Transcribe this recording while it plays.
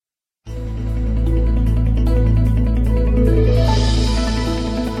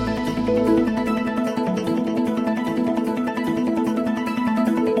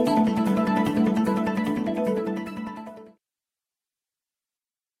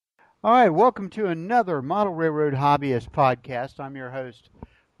All right, welcome to another Model Railroad Hobbyist podcast. I'm your host,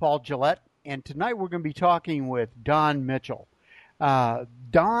 Paul Gillette, and tonight we're going to be talking with Don Mitchell.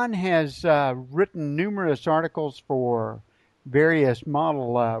 Don has written numerous articles for various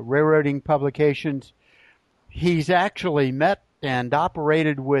model railroading publications. He's actually met and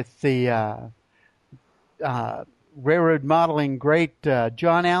operated with the railroad modeling great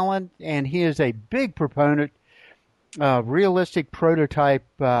John Allen, and he is a big proponent of realistic prototype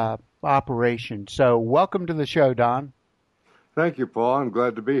operation. So welcome to the show, Don. Thank you, Paul. I'm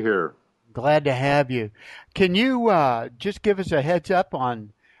glad to be here. Glad to have you. Can you just give us a heads up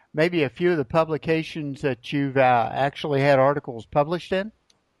on maybe a few of the publications that you've actually had articles published in?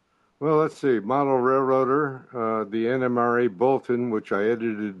 Well, let's see. Model Railroader, the NMRA Bulletin, which I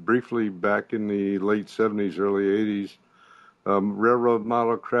edited briefly back in the late 70s, early 80s. Railroad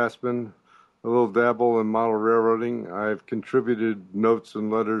Model Craftsman, a little dabble in model railroading. I've contributed notes and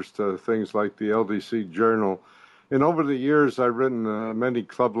letters to things like the LDC Journal. And over the years, I've written many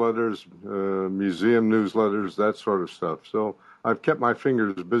club letters, museum newsletters, that sort of stuff. So I've kept my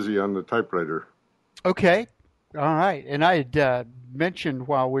fingers busy on the typewriter. Okay. All right. And I had mentioned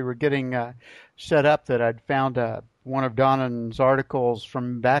while we were getting set up that I'd found one of Donan's articles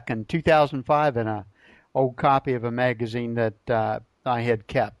from back in 2005 in an old copy of a magazine that I had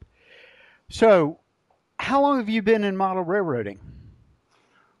kept. So how long have you been in model railroading?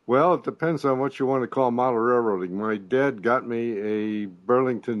 Well, it depends on what you want to call model railroading. My dad got me a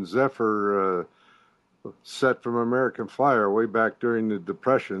Burlington Zephyr set from American Flyer way back during the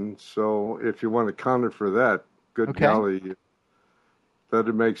Depression. So if you want to count it for that, good golly,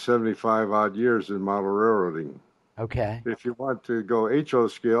 that'd make 75 odd years in model railroading. Okay. If you want to go HO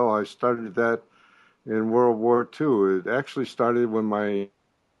scale, I started that in World War II. It actually started when my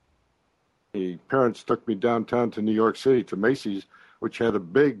parents took me downtown to New York City to Macy's, which had a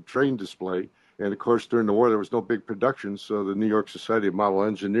big train display. And of course, during the war, there was no big production. So the New York Society of Model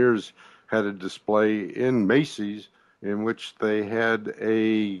Engineers had a display in Macy's in which they had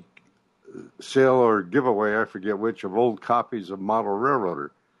a sale or giveaway, I forget which, of old copies of Model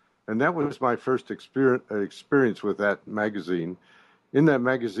Railroader. And that was my first experience with that magazine. In that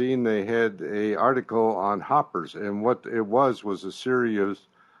magazine, they had an article on hoppers. And what it was a series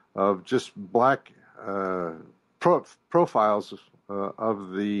of just black profiles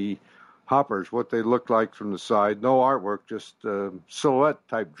of the hoppers, what they looked like from the side, no artwork, just silhouette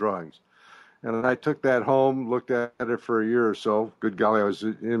type drawings. And I took that home, looked at it for a year or so. Good golly, I was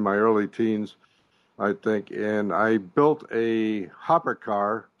in my early teens, I think. And I built a hopper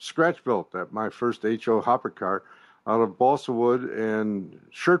car, scratch built that, my first HO hopper car, out of balsa wood and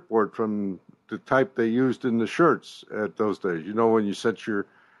shirtboard from the type they used in the shirts at those days. You know, when you sent your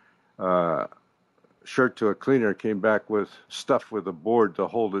shirt to a cleaner, came back with stuff with a board to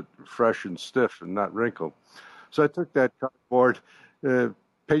hold it fresh and stiff and not wrinkled. So I took that cardboard,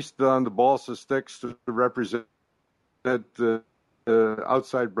 pasted on the balsa sticks to represent that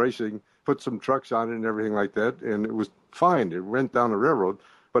outside bracing, put some trucks on it and everything like that, and it was fine. It went down the railroad,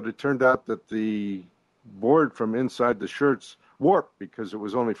 but it turned out that the board from inside the shirts warped because it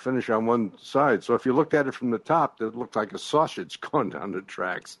was only finished on one side. So if you looked at it from the top, it looked like a sausage going down the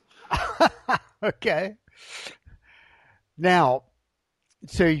tracks. Okay. Now,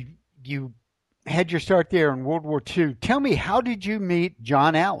 so you had your start there in World War II. Tell me, how did you meet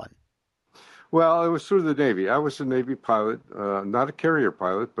John Allen? Well, it was through the Navy. I was a Navy pilot, not a carrier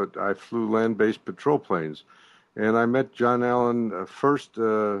pilot, but I flew land-based patrol planes. And I met John Allen first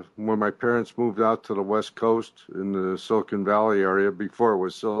when my parents moved out to the West Coast in the Silicon Valley area, before it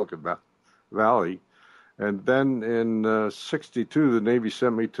was Silicon Valley. And then in '62, the Navy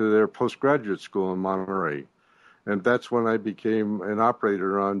sent me to their postgraduate school in Monterey. And that's when I became an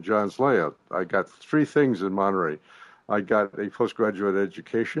operator on John's layout. I got three things in Monterey. I got a postgraduate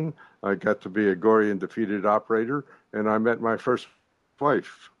education, I got to be a gory and defeated operator, and I met my first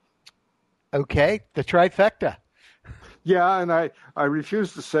wife. Okay, the trifecta. Yeah, and I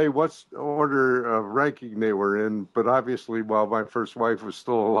refuse to say what order of ranking they were in, but obviously while my first wife was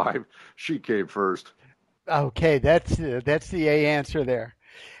still alive, she came first. Okay, that's the A answer there.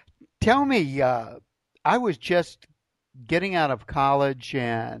 Tell me, I was just getting out of college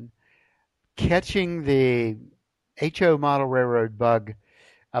and catching the HO model railroad bug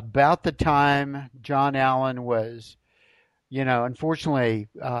about the time John Allen was, unfortunately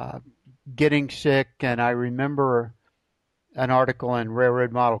getting sick. And I remember an article in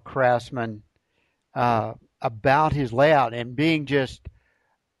Railroad Model Craftsman about his layout and being just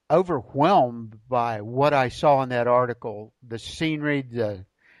overwhelmed by what I saw in that article, the scenery,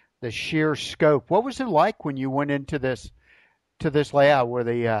 the sheer scope. What was it like when you went into this layout where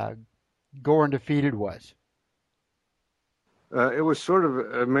the Gore Undefeated was? It was sort of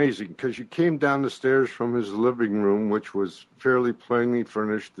amazing because you came down the stairs from his living room, which was fairly plainly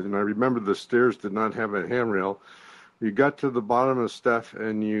furnished, and I remember the stairs did not have a handrail. You got to the bottom of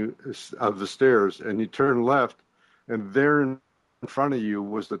the the stairs, and you turned left, and there in front of you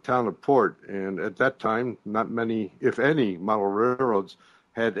was the town of Port. And at that time, not many, if any, model railroads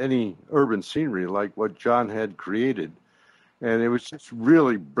had any urban scenery like what John had created. And it was just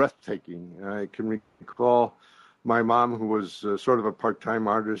really breathtaking. I can recall my mom, who was sort of a part-time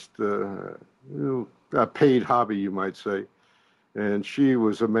artist, a paid hobby, you might say, and she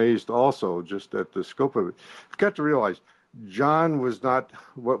was amazed also just at the scope of it. You've got to realize John was not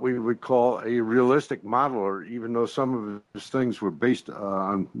what we would call a realistic modeler, even though some of his things were based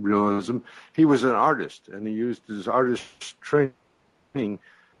on realism. He was an artist, and he used his artist training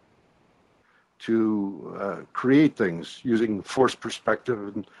to create things using forced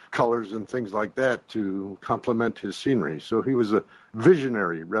perspective and colors and things like that to complement his scenery. So he was a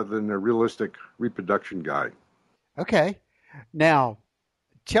visionary rather than a realistic reproduction guy. Okay. Now,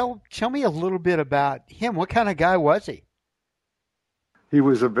 tell me a little bit about him. What kind of guy was he? He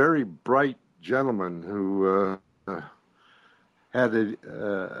was a very bright gentleman who had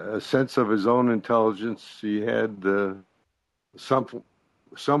a sense of his own intelligence. He had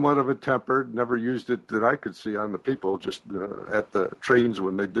somewhat of a temper, never used it that I could see on the people, just at the trains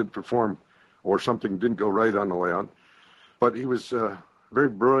when they did perform or something didn't go right on the layout. But he was very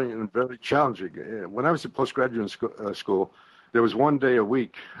brilliant and very challenging. When I was at postgraduate school, there was one day a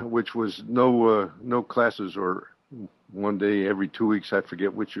week, which was no classes, or one day every 2 weeks, I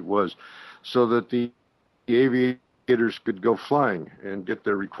forget which it was, so that the aviators could go flying and get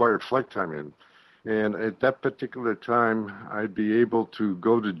their required flight time in. And at that particular time, I'd be able to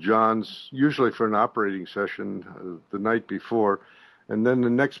go to John's, usually for an operating session the night before. And then the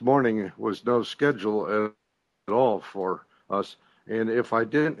next morning was no schedule at all for us. And if I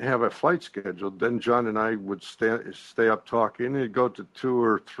didn't have a flight scheduled, then John and I would stay up talking. And it'd go to 2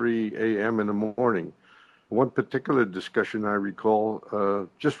 or 3 a.m. in the morning. One particular discussion I recall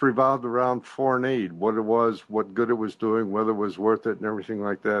just revolved around foreign aid, what it was, what good it was doing, whether it was worth it, and everything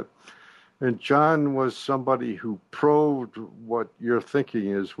like that. And John was somebody who probed what your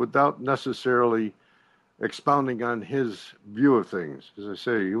thinking is without necessarily expounding on his view of things. As I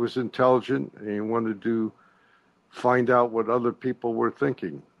say, he was intelligent and he wanted to find out what other people were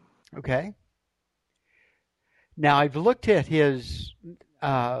thinking. Okay. Now, I've looked at his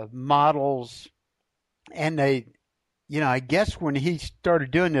models, and I guess when he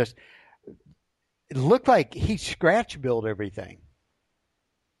started doing this, it looked like he scratch built everything.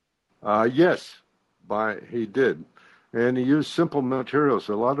 Yes, he did. And he used simple materials.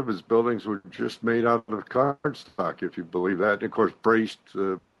 A lot of his buildings were just made out of cardstock, if you believe that. And of course, braced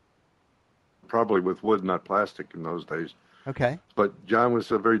probably with wood, not plastic in those days. Okay. But John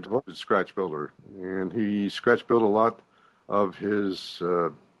was a very devoted scratch builder. And he scratch built a lot of his,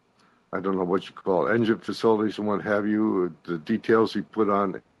 I don't know what you call it, engine facilities and what have you, the details he put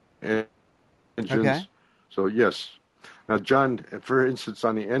on engines. Okay. So, yes. Now, John, for instance,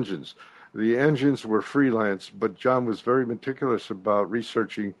 on the engines were freelance, but John was very meticulous about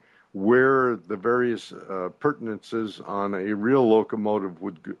researching where the various pertinences on a real locomotive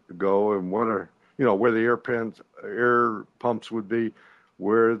would go, and where the air pumps would be,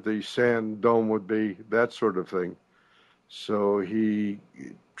 where the sand dome would be, that sort of thing. So he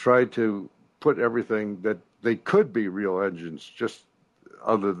tried to put everything that they could be real engines, just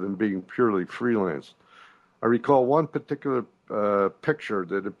other than being purely freelance. I recall one particular picture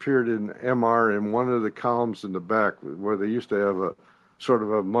that appeared in MR in one of the columns in the back, where they used to have a sort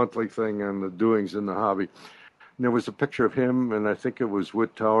of a monthly thing on the doings in the hobby. And there was a picture of him, and I think it was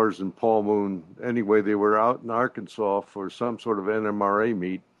Whit Towers and Paul Moon. Anyway, they were out in Arkansas for some sort of NMRA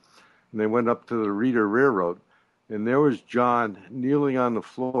meet, and they went up to the Reeder Railroad, and there was John kneeling on the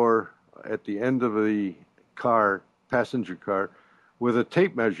floor at the end of the passenger car, with a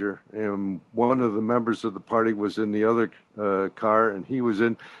tape measure, and one of the members of the party was in the other car, and he was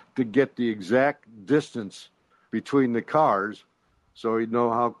in to get the exact distance between the cars, so he'd know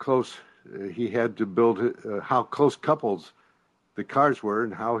how close he had to build how close coupled the cars were,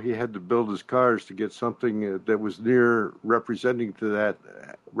 and how he had to build his cars to get something that was near representing that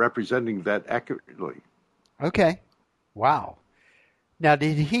accurately. Okay. Wow. Now,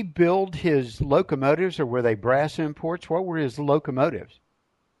 did he build his locomotives, or were they brass imports? What were his locomotives?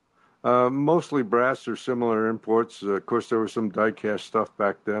 Mostly brass or similar imports. Of course, there was some die-cast stuff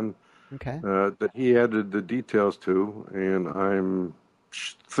back then Okay. that he added the details to, and I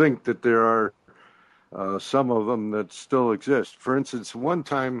think that there are some of them that still exist. For instance, one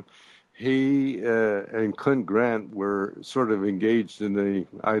time he and Clint Grant were sort of engaged in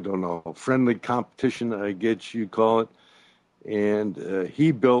I don't know, friendly competition, I guess you call it. And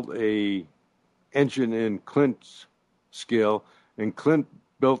he built a engine in Clint's skill, and Clint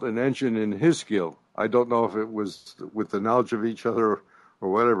built an engine in his skill. I don't know if it was with the knowledge of each other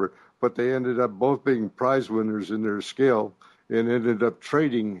or whatever, but they ended up both being prize winners in their scale and ended up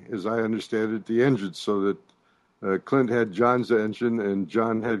trading, as I understand it, the engines so that Clint had John's engine and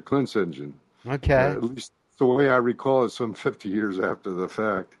John had Clint's engine. Okay. At least the way I recall it, some 50 years after the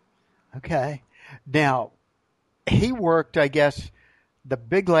fact. Okay. Now, he worked, I guess, the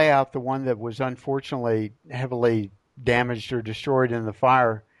big layout, the one that was unfortunately heavily damaged or destroyed in the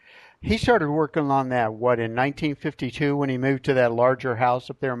fire. He started working on that, what, in 1952 when he moved to that larger house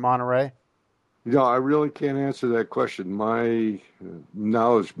up there in Monterey? I really can't answer that question. My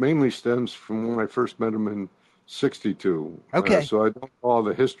knowledge mainly stems from when I first met him in '62. Okay. So I don't know all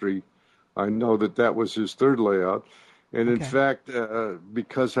the history. I know that that was his third layout. And in Okay. fact,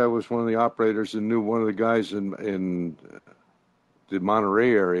 because I was one of the operators and knew one of the guys in the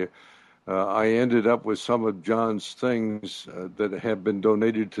Monterey area, I ended up with some of John's things that have been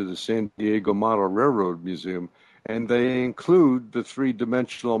donated to the San Diego Model Railroad Museum, and they include the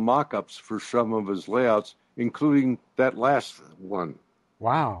three-dimensional mock-ups for some of his layouts, including that last one.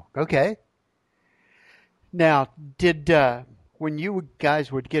 Wow. Okay. Now, did when you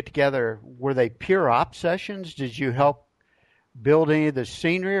guys would get together, were they pure op sessions? Did you help build any of the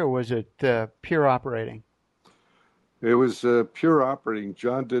scenery, or was it pure operating? It was pure operating.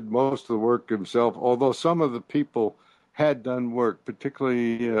 John did most of the work himself, although some of the people had done work,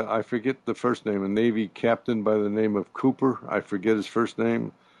 particularly, I forget the first name, a Navy captain by the name of Cooper. I forget his first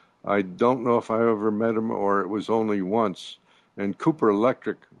name. I don't know if I ever met him or it was only once. And Cooper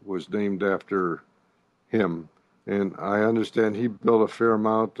Electric was named after him. And I understand he built a fair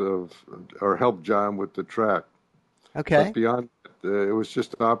amount or helped John with the track. But Okay. beyond that, it was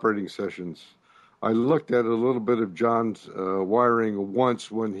just operating sessions. I looked at a little bit of John's wiring once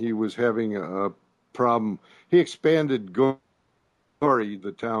when he was having a problem. He expanded Gory,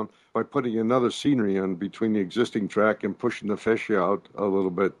 the town, by putting another scenery on between the existing track and pushing the fascia out a little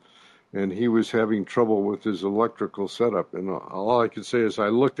bit. And he was having trouble with his electrical setup. And all I could say is I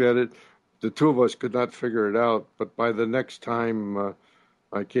looked at it. The two of us could not figure it out. But by the next time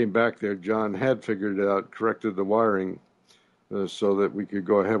I came back there, John had figured it out, corrected the wiring so that we could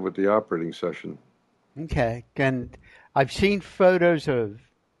go ahead with the operating session. Okay. And I've seen photos of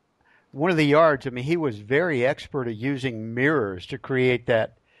one of the yards. I mean, he was very expert at using mirrors to create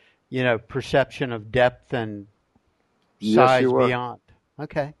that, perception of depth and Yes, he size was. beyond.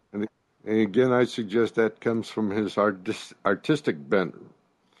 Okay. And again, I suggest that comes from his artistic bent.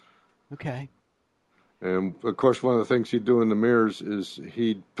 Okay. And of course, one of the things he'd do in the mirrors is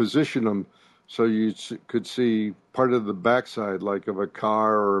he'd position them so you could see part of the backside, like of a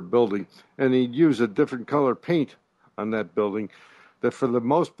car or a building, and he'd use a different color paint on that building that for the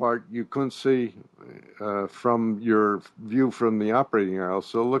most part you couldn't see from your view from the operating aisle.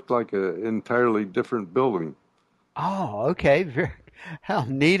 So it looked like an entirely different building. Oh, okay. Very, how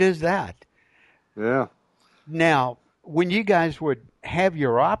neat is that? Yeah. Now, when you guys would have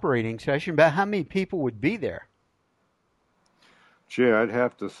your operating session, about how many people would be there? Gee, I'd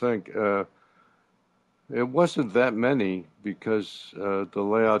have to think. It wasn't that many because the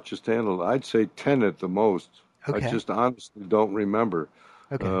layout just handled. I'd say 10 at the most. I Okay. just honestly don't remember.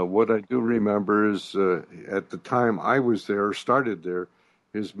 Okay. What I do remember is at the time I was there, started there,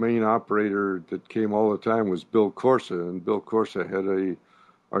 his main operator that came all the time was Bill Corsa, and Bill Corsa had a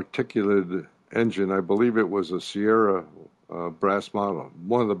articulated engine. I believe it was a Sierra brass model,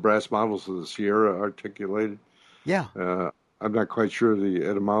 one of the brass models of the Sierra articulated. Yeah. Uh, I'm not quite sure the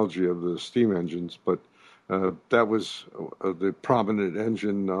etymology of the steam engines, but that was the prominent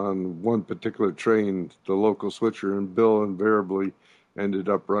engine on one particular train, the local switcher, and Bill invariably ended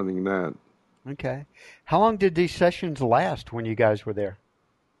up running that. Okay. How long did these sessions last when you guys were there?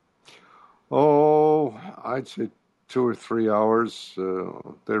 Oh, I'd say 2 or 3 hours.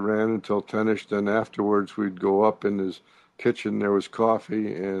 They ran until 10ish. Then afterwards, we'd go up in his kitchen. There was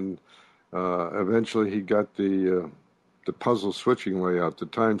coffee, and eventually he got the puzzle switching layout, the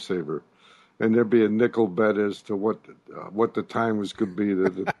time saver, and there'd be a nickel bet as to what the time was going to be.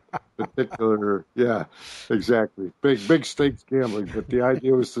 The particular, yeah, exactly. Big stakes gambling, but the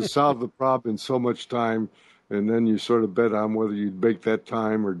idea was to solve the problem in so much time, and then you sort of bet on whether you'd make that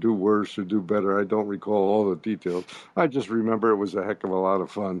time or do worse or do better. I don't recall all the details. I just remember it was a heck of a lot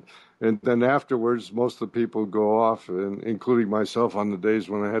of fun. And then afterwards, most of the people go off, and including myself on the days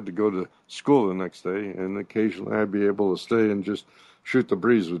when I had to go to school the next day, and occasionally I'd be able to stay and just shoot the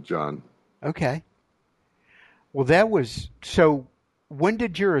breeze with John. Okay. Well, that was so. When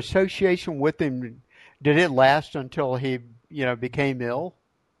did your association with him? Did it last until he, became ill?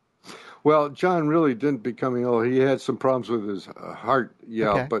 Well, John really didn't become ill. He had some problems with his heart, yeah,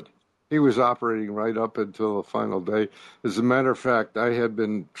 Okay. but he was operating right up until the final day. As a matter of fact, I had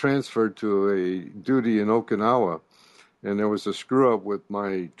been transferred to a duty in Okinawa, and there was a screw up with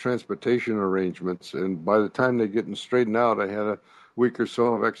my transportation arrangements. And by the time they getting straightened out, I had a week or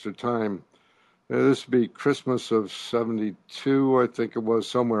so of extra time. This would be Christmas of '72, I think it was,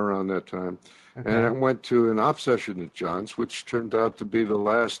 somewhere around that time. And I Okay. went to an op session at John's, which turned out to be the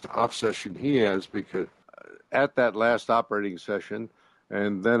last op session he has because at that last operating session,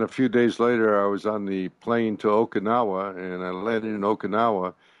 and then a few days later, I was on the plane to Okinawa, and I landed in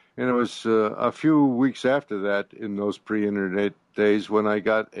Okinawa. And it was a few weeks after that, in those pre-internet days, when I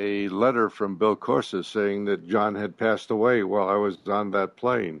got a letter from Bill Corsa saying that John had passed away while I was on that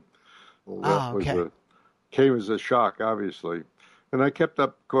plane. Well, that Oh, was okay. a came as a shock, obviously. And I kept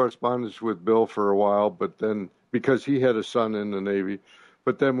up correspondence with Bill for a while, but then because he had a son in the Navy,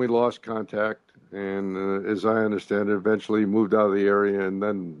 but then we lost contact. And as I understand it, eventually moved out of the area and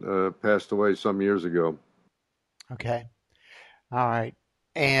then passed away some years ago. Okay. All right.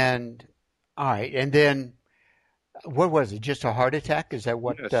 And all right. And then what was it? Just a heart attack? Is that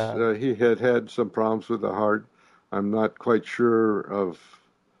what? Yes, he had had some problems with the heart. I'm not quite sure of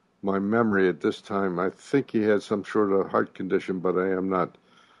my memory at this time. I think he had some sort of heart condition, but I am not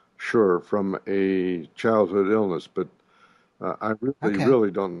sure from a childhood illness. But I really, Okay.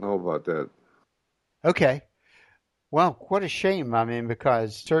 really don't know about that. Okay. Well, what a shame. I mean,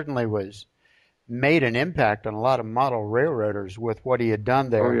 because certainly was made an impact on a lot of model railroaders with what he had done Oh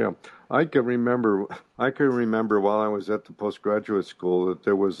there. yeah, I can remember. I can remember while I was at the postgraduate school that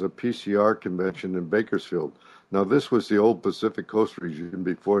there was a PCR convention in Bakersfield. Now this was the old Pacific Coast region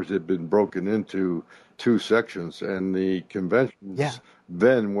before it had been broken into two sections, and the Yeah. conventions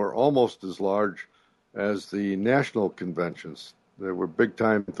then were almost as large as the national conventions. There were big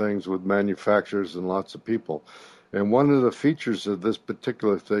time things with manufacturers and lots of people. And one of the features of this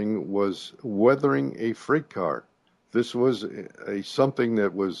particular thing was weathering a freight car. This was a something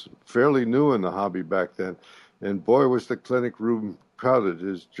that was fairly new in the hobby back then, and boy was the clinic room crowded.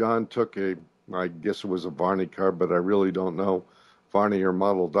 As John took I guess it was a Varney car, but I really don't know, Varney or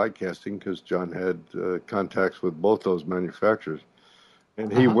Model Die Casting, because John had contacts with both those manufacturers,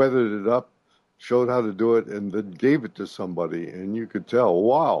 and he Uh-huh. weathered it up, showed how to do it, and then gave it to somebody, and you could tell,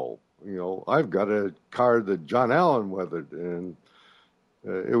 wow, I've got a car that John Allen weathered, and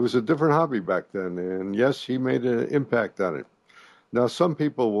it was a different hobby back then, and yes, he made an impact on it. Now, some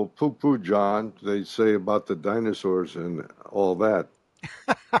people will poo-poo John. They say about the dinosaurs and all that.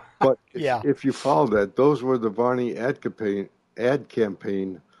 But Yeah. if you follow that, those were the Varney ad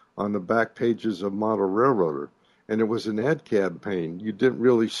campaign on the back pages of Model Railroader, and it was an ad campaign. You didn't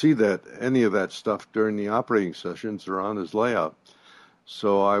really see any of that stuff during the operating sessions or on his layout.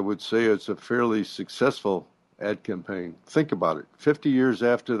 So I would say it's a fairly successful ad campaign. Think about it. 50 years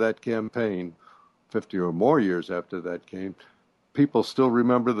after that campaign, 50 or more years after that came, people still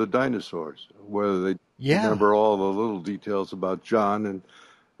remember the dinosaurs, whether they Yeah. remember all the little details about John and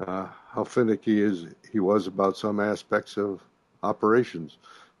how finicky he was about some aspects of operations.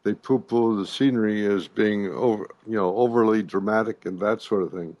 They poo-poo the scenery as being overly dramatic and that sort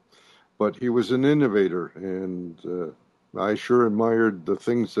of thing. But he was an innovator, and I sure admired the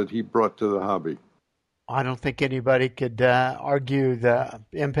things that he brought to the hobby. I don't think anybody could argue the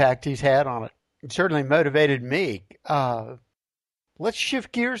impact he's had on it. It certainly motivated me. Let's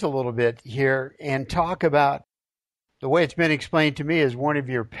shift gears a little bit here and talk about the way it's been explained to me as one of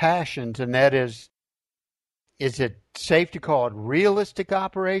your passions, and that is it safe to call it realistic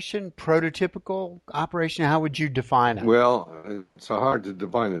operation, prototypical operation? How would you define it? Well, it's hard to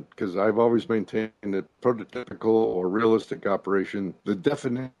define it because I've always maintained that prototypical or realistic operation, the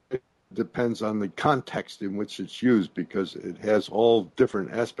definition depends on the context in which it's used because it has all different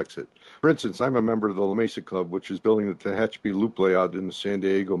aspects of it. For instance, I'm a member of the La Mesa Club, which is building the Tehachapi Loop layout in the San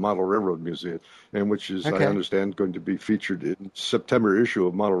Diego Model Railroad Museum, and which is, I Okay. understand, going to be featured in September issue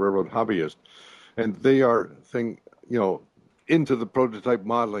of Model Railroad Hobbyist. And they are you know, into the prototype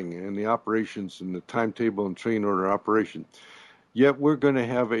modeling and the operations and the timetable and train order operation. Yet we're going to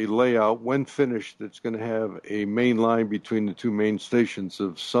have a layout when finished that's going to have a main line between the two main stations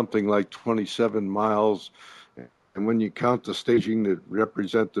of something like 27 miles. And when you count the staging that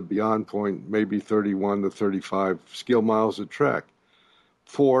represent the beyond point, maybe 31 to 35 scale miles of track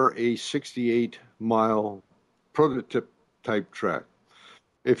for a 68-mile prototype type track.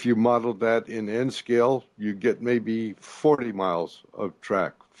 If you modeled that in N scale, you get maybe 40 miles of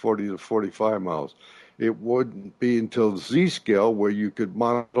track, 40 to 45 miles. It wouldn't be until Z scale where you could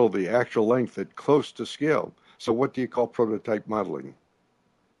model the actual length at close to scale. So what do you call prototype modeling?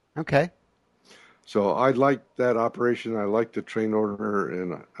 Okay. So I like that operation. I like the train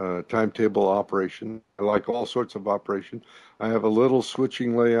order and timetable operation. I like all sorts of operation. I have a little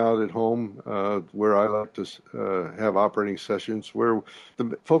switching layout at home where I like to have operating sessions where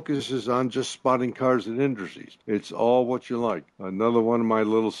the focus is on just spotting cars and indices. It's all what you like. Another one of my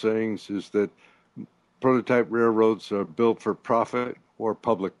little sayings is that prototype railroads are built for profit or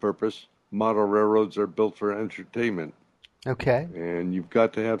public purpose. Model railroads are built for entertainment. Okay. And you've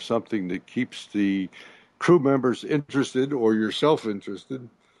got to have something that keeps the crew members interested or yourself interested,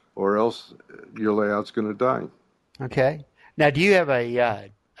 or else your layout's going to die. Okay. Now, do you have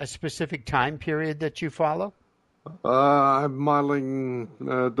a specific time period that you follow? I'm modeling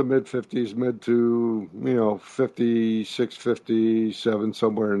the mid 50s, mid to 56, 57,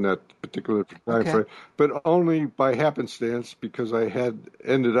 somewhere in that particular time Okay. frame, but only by happenstance because I had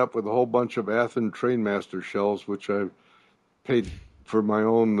ended up with a whole bunch of Athens Trainmaster shells, which I paid for my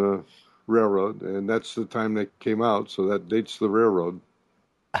own railroad, and that's the time they came out, so that dates the railroad.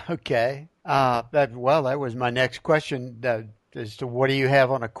 Okay. That was my next question as to what do you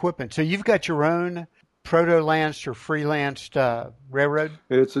have on equipment. So you've got your own proto-lanced or freelanced railroad?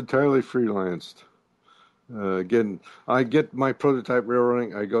 It's entirely freelanced. Again, I get my prototype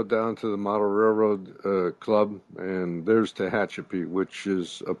railroading. I go down to the Model Railroad Club, and there's Tehachapi, which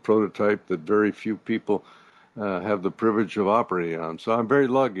is a prototype that very few people have the privilege of operating on. So I'm very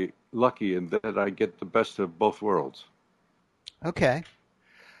lucky in that I get the best of both worlds. Okay.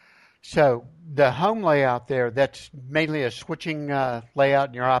 So the home layout there, that's mainly a switching layout,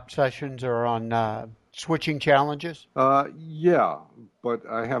 and your op sessions are on switching challenges? Yeah, but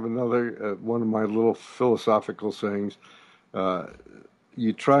I have another one of my little philosophical sayings. Uh,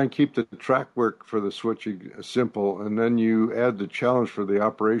 you try and keep the track work for the switching simple, and then you add the challenge for the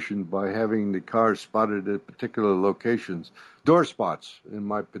operation by having the cars spotted at particular locations, door spots in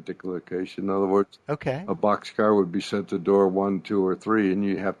my particular case. In other words, Okay. a boxcar would be sent to door 1, 2, or 3, and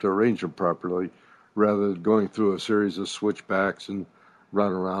you have to arrange them properly rather than going through a series of switchbacks and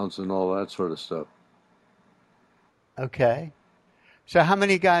runarounds and all that sort of stuff. Okay. So how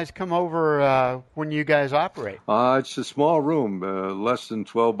many guys come over when you guys operate? It's a small room, less than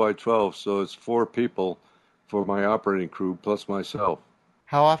 12 by 12, so it's 4 people for my operating crew plus myself.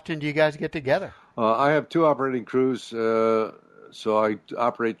 How often do you guys get together? I have 2 operating crews, so I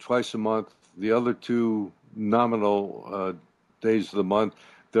operate twice a month. The other 2 nominal days of the month,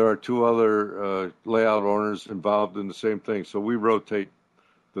 there are 2 other layout owners involved in the same thing. So we rotate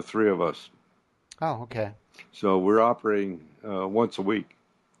the 3 of us. Oh, okay. So we're operating once a week.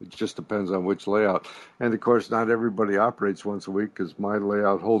 It just depends on which layout. And of course, not everybody operates once a week because my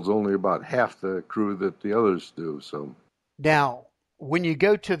layout holds only about half the crew that the others do. So, Now, when you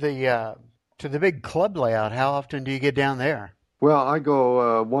go to the big club layout, how often do you get down there? well, I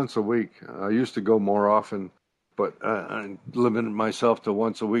go once a week. I used to go more often, but I limited myself to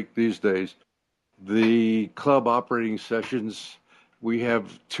once a week these days. The club operating sessions, we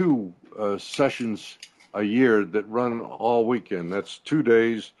have 2 sessions a year that run all weekend. That's 2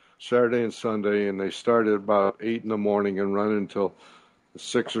 days, Saturday and Sunday, and they start at about 8 in the morning and run until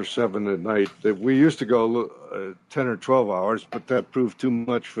 6 or 7 at night. We used to go 10 or 12 hours, but that proved too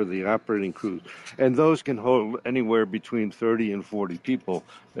much for the operating crews. And those can hold anywhere between 30 and 40 people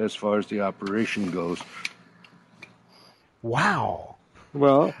as far as the operation goes. Wow.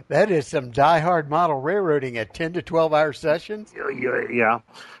 Well, That is some die-hard model railroading at 10 to 12-hour sessions? yeah,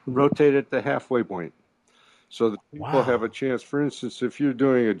 rotate at the halfway point. So that people have a Wow. chance. For instance, if you're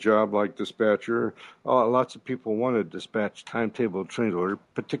doing a job like dispatcher, lots of people want to dispatch timetable train order,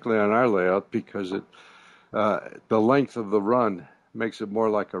 particularly on our layout, because the length of the run makes it more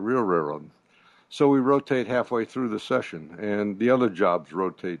like a real railroad. So we rotate halfway through the session, and the other jobs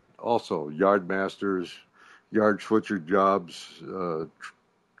rotate also. Yard masters, yard switcher jobs,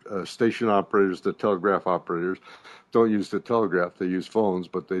 station operators, the telegraph operators don't use the telegraph, they use phones,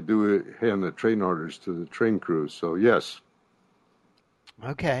 but they do hand the train orders to the train crews. So, yes,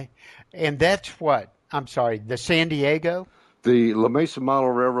 Okay. And that's what? I'm sorry, the San Diego? the La Mesa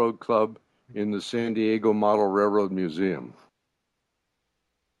Model Railroad Club in the San Diego Model Railroad Museum.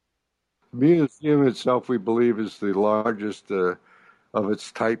 The museum itself, we believe, is the largest of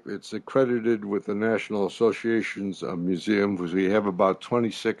its type. It's accredited with the National Associations of Museums. We have about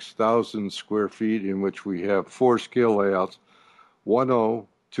 26,000 square feet in which we have 4 scale layouts, 1O,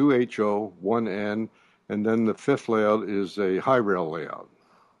 2HO, 1N, and then the 5th layout is a high rail layout.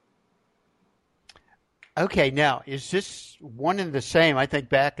 Okay, now is this one and the same? I think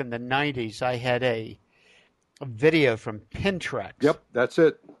back in the '90s, I had a video from Pintrex. Yep, that's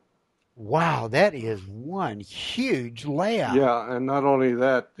it. Wow, that is one huge layout. Yeah, and not only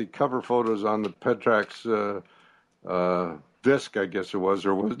that, the cover photos on the Petrax disc, I guess it was,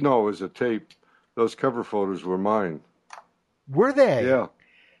 or was no, it was a tape. Those cover photos were mine. Were they? Yeah.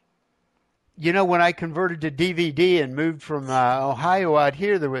 You know, when I converted to DVD and moved from Ohio out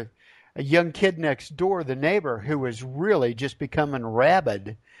here, there was a young kid next door, the neighbor, who was really just becoming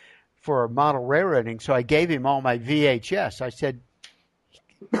rabid for model railroading. So I gave him all my VHS. I said,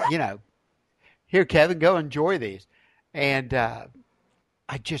 you know, here, Kevin, go enjoy these. And I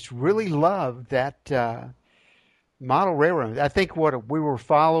just really loved that model railroad. I think what we were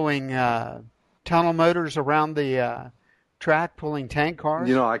following tunnel motors around the track, pulling tank cars.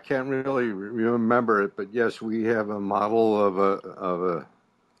 I can't really remember it, but yes, we have a model of a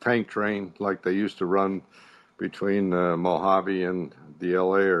tank train like they used to run between Mojave and the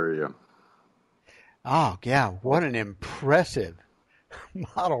LA area. Oh, yeah, what an impressive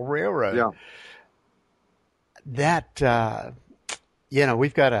model railroad. Yeah. That,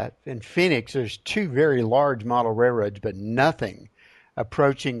 we've got in Phoenix, there's two very large model railroads, but nothing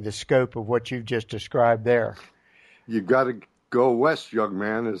approaching the scope of what you've just described there. You got to go west, young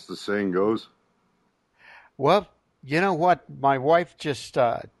man, as the saying goes. Well, you know what? My wife just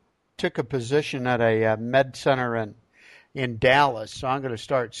took a position at a med center in Dallas, so I'm going to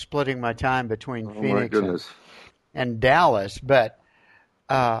start splitting my time between Phoenix and Dallas. But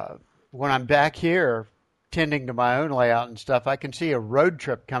when I'm back here tending to my own layout and stuff, I can see a road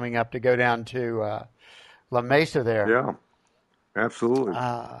trip coming up to go down to La Mesa there. Yeah, absolutely.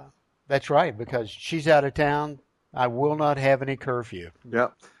 That's right, because she's out of town. I will not have any curfew. Yeah.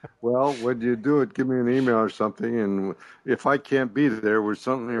 Well, when you do it, give me an email or something. And if I can't be there, we'll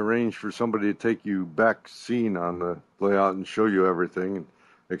certainly arrange for somebody to take you back scene on the layout and show you everything and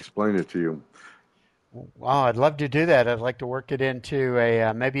explain it to you. Wow, I'd love to do that. I'd like to work it into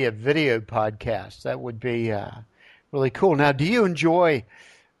maybe a video podcast. That would be really cool. Now, do you enjoy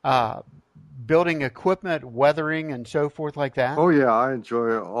building equipment, weathering, and so forth like that? Oh, yeah. I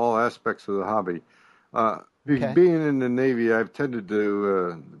enjoy all aspects of the hobby. Okay. Being in the Navy, I've tended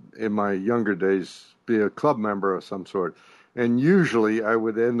to, in my younger days, be a club member of some sort. And usually I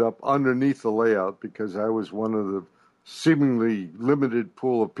would end up underneath the layout because I was one of the seemingly limited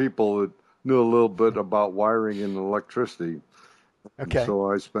pool of people that knew a little bit about wiring and electricity. Okay.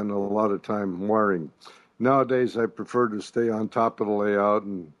 So I spent a lot of time wiring. Nowadays, I prefer to stay on top of the layout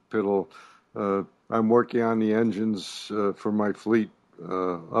and piddle. I'm working on the engines for my fleet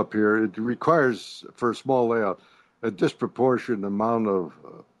up here. It requires, for a small layout, a disproportionate amount of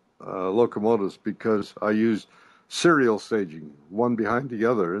locomotives because I use serial staging, one behind the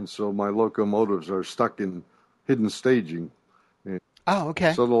other, and so my locomotives are stuck in hidden staging. Oh,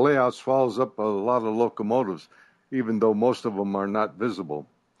 okay. So the layout swallows up a lot of locomotives, even though most of them are not visible.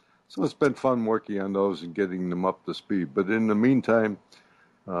 So it's been fun working on those and getting them up to speed. But in the meantime,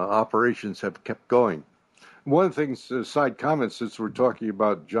 operations have kept going. One of the things, side comments, since we're talking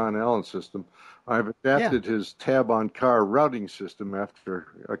about John Allen's system, I've adapted his tab-on-car routing system after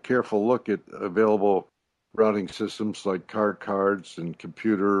a careful look at available routing systems like car cards and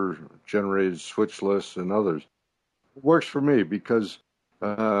computer-generated switch lists and others. It works for me because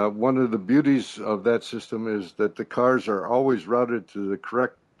one of the beauties of that system is that the cars are always routed to the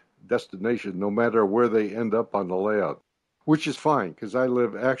correct destination, no matter where they end up on the layout. Which is fine, because I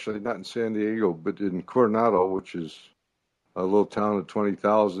live actually not in San Diego, but in Coronado, which is a little town of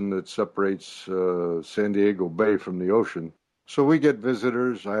 20,000 that separates San Diego Bay from the ocean. So we get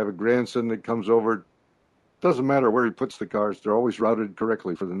visitors. I have a grandson that comes over. Doesn't matter where he puts the cars. They're always routed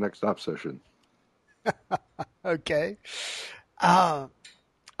correctly for the next stop session. Okay. Are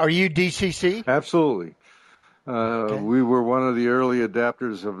you DCC? Absolutely. Okay. We were one of the early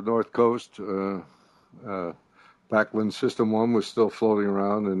adapters of North Coast. Back when System 1 was still floating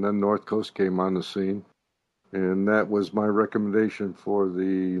around, and then North Coast came on the scene. And that was my recommendation for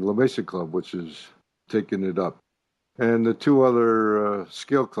the La Mesa Club, which is taking it up. And the two other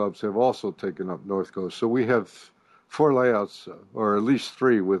scale clubs have also taken up North Coast. So we have 4 layouts, or at least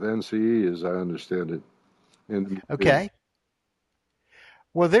 3 with NCE, as I understand it. Okay.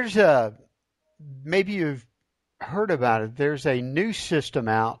 Well, maybe you've heard about it. There's a new system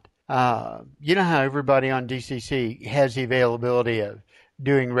out. You know how everybody on DCC has the availability of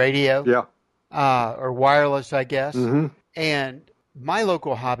doing radio? Yeah. Or wireless, I guess. Mm-hmm. And my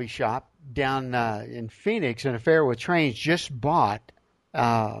local hobby shop down in Phoenix, in a Fair with Trains, just bought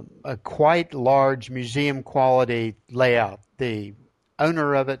a quite large museum quality layout. The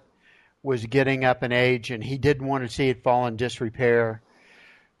owner of it was getting up in age, and he didn't want to see it fall in disrepair.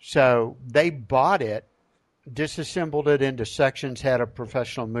 So they bought it, disassembled it into sections, had a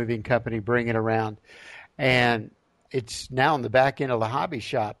professional moving company bring it around, and it's now in the back end of the hobby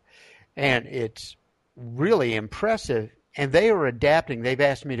shop, and it's really impressive. And they are adapting. They've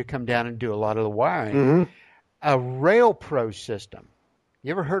asked me to come down and do a lot of the wiring. Mm-hmm. A Rail Pro system.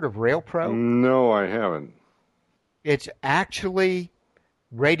 You ever heard of Rail Pro? No, I haven't. It's actually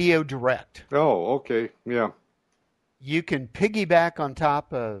radio direct. Oh, okay. Yeah. You can piggyback on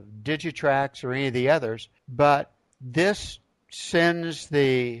top of Digitrax or any of the others, but this sends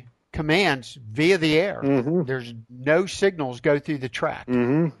the commands via the air. Mm-hmm. There's no signals go through the track.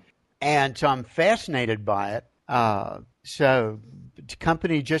 Mm-hmm. And so I'm fascinated by it. So the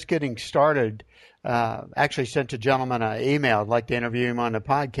company just getting started, actually sent a gentleman an email. I'd like to interview him on the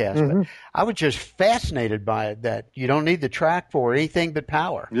podcast. Mm-hmm. But I was just fascinated by it, that you don't need the track for anything but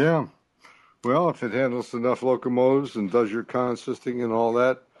power. Yeah. Well, if it handles enough locomotives and does your consisting and all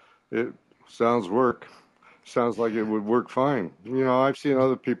that, it sounds like it would work fine. You know, I've seen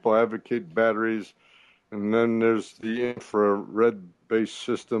other people advocate batteries, and then there's the infrared-based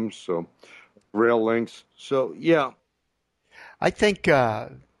systems, so rail links. So, yeah. I think,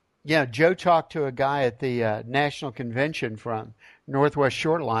 Joe talked to a guy at the National Convention from Northwest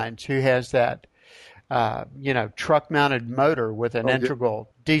Short Lines who has that, truck-mounted motor with an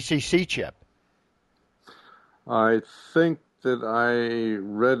integral DCC chip. I think that I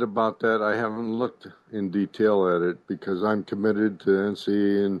read about that. I haven't looked in detail at it because I'm committed to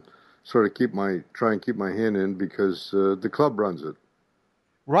NCE and sort of try and keep my hand in because the club runs it.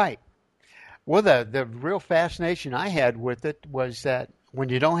 Right. Well, the real fascination I had with it was that when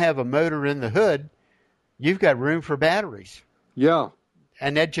you don't have a motor in the hood, you've got room for batteries. Yeah.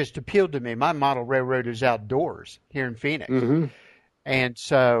 And that just appealed to me. My model railroad is outdoors here in Phoenix. Mm-hmm. And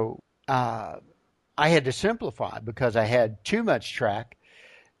so I had to simplify because I had too much track,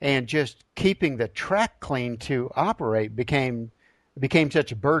 and just keeping the track clean to operate became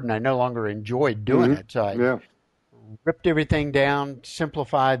such a burden. I no longer enjoyed doing it. So I ripped everything down,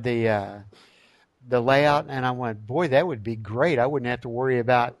 simplified the layout, and I went, boy, that would be great. I wouldn't have to worry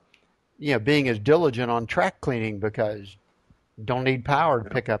about being as diligent on track cleaning because don't need power to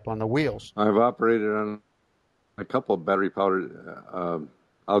pick up on the wheels. I've operated on a couple of battery-powered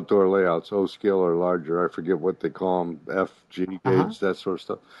outdoor layouts, O scale or larger. I forget what they call them, F, G gauge, that sort of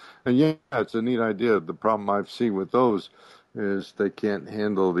stuff. And yeah, it's a neat idea. The problem I've seen with those is they can't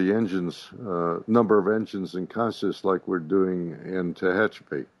handle the engines, number of engines in consist like we're doing in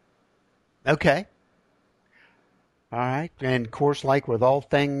Tehachapi. Okay. All right. And of course, like with all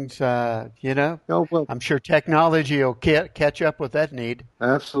things, I'm sure technology will catch up with that need.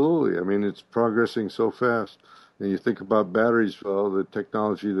 Absolutely. I mean, it's progressing so fast. And you think about batteries, well, the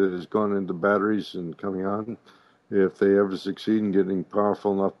technology that has gone into batteries and coming on, if they ever succeed in getting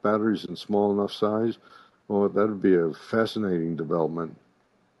powerful enough batteries in small enough size, well, that would be a fascinating development.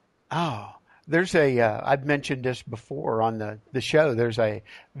 Oh, there's I've mentioned this before on the show, there's a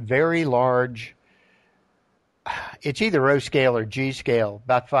very large, it's either O scale or G scale,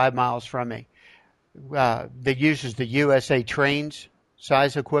 about 5 miles from me, that uses the USA Trains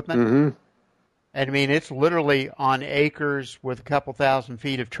size equipment. Mm-hmm. And I mean, it's literally on acres with a couple thousand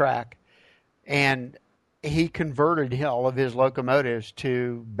feet of track. And he converted all of his locomotives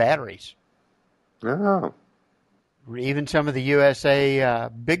to batteries. Oh. Even some of the USA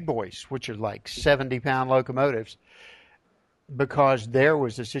big boys, which are like 70-pound locomotives, because there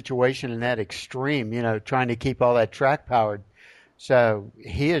was a situation in that extreme, trying to keep all that track powered. So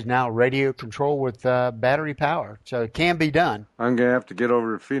he is now radio control with battery power. So it can be done. I'm going to have to get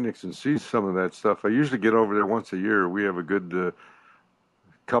over to Phoenix and see some of that stuff. I usually get over there once a year. We have a good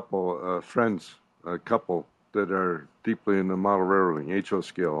friends, a couple that are deeply in the model railroading, HO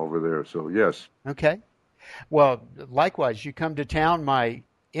scale over there. So, yes. Okay. Well, likewise, you come to town, my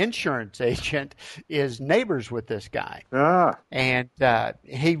insurance agent is neighbors with this guy. Ah. And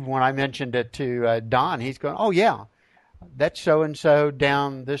when I mentioned it to Don, he's going, oh, yeah. That's so-and-so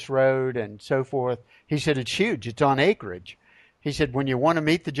down this road and so forth. He said, it's huge. It's on acreage. He said, when you want to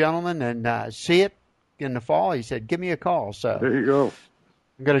meet the gentleman and see it in the fall, he said, give me a call. So there you go.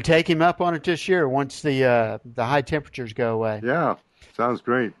 I'm going to take him up on it this year once the high temperatures go away. Yeah, sounds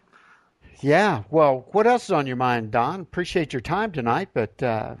great. Yeah. Well, what else is on your mind, Don? Appreciate your time tonight, but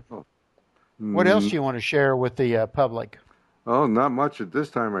what else do you want to share with the public? Oh, not much at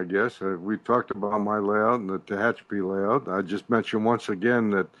this time, I guess. We talked about my layout and the Tehachapi layout. I just mentioned once again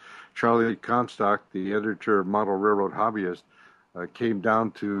that Charlie Comstock, the editor of Model Railroad Hobbyist, came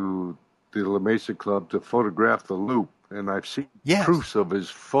down to the La Mesa Club to photograph the loop. and I've seen Yes. proofs of his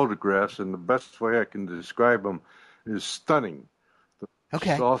photographs, and the best way I can describe him is stunning. He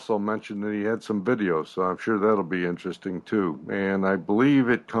Okay. also mentioned that he had some videos, so I'm sure that'll be interesting too. And I believe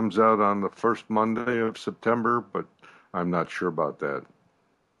it comes out on the first Monday of September, but I'm not sure about that.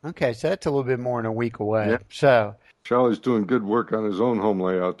 Okay. So that's a little bit more than a week Yeah, away. So, Charlie's doing good work on his own home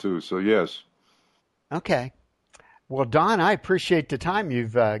layout too, so yes. okay. Well, Don, I appreciate the time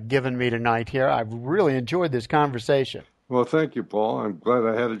you've given me tonight here. I've really enjoyed this conversation. Well, thank you, Paul. I'm glad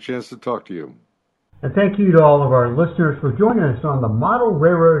I had a chance to talk to you. And thank you to all of our listeners for joining us on the Model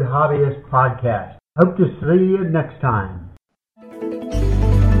Railroad Hobbyist Podcast. Hope to see you next time.